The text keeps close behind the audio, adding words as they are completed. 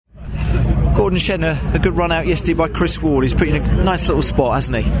Gordon Shen, a good run out yesterday by Chris Ward. He's put in a nice little spot,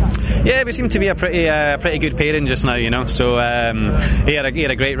 hasn't he? Yeah, we seem to be a pretty good pairing just now, you know. So he had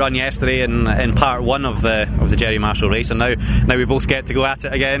a great run yesterday in part one of the Jerry Marshall race, and now we both get to go at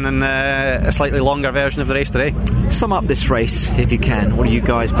it again in a slightly longer version of the race today. Sum up this race if you can. What are you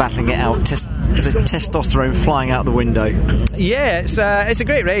guys battling it out? Testosterone flying out the window. Yeah, it's a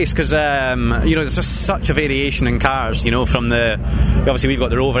great race because there's just such a variation in cars. You know, from obviously we've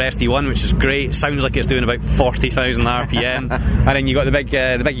got the Rover SD1, which is great. Sounds like it's doing about 40,000 RPM, and then you got the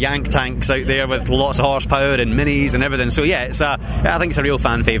big Yank tanks out there with lots of horsepower and minis and everything. So yeah, I think it's a real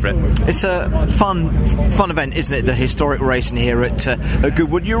fan favourite. It's a fun event, isn't it? The historic racing here at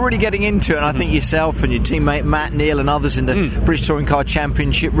Goodwood. You're really getting into it, and I think yourself and your teammate Matt Neal and others in the British Touring Car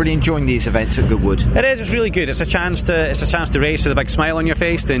Championship really enjoying these events at Goodwood. It is. It's really good. It's a chance to race with a big smile on your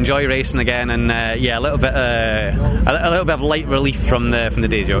face, to enjoy racing again, and a little bit of light relief from the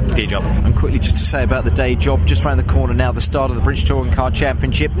day job. And quickly, just to say about the day job, just round the corner now, the start of the British Touring Car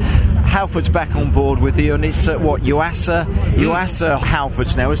Championship. Halford's back on board with you, and it's Yuasa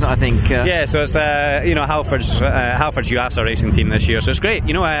Halford's now, isn't it? I think. Yeah, so it's Halford's Yuasa racing team this year, so it's great.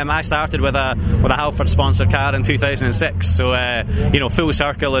 You know, I started with a Halford sponsored car in 2006, so full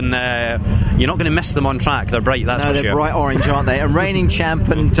circle, and you're not going to miss them on track. They're bright, that's for sure. They're bright orange, aren't they? A reigning champ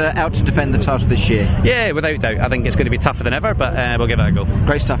and out to defend the title this year. Yeah, without doubt. I think it's going to be tougher than ever, but we'll give it a go.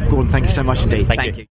 Great stuff, Gordon. Thank you so much indeed. Thank you.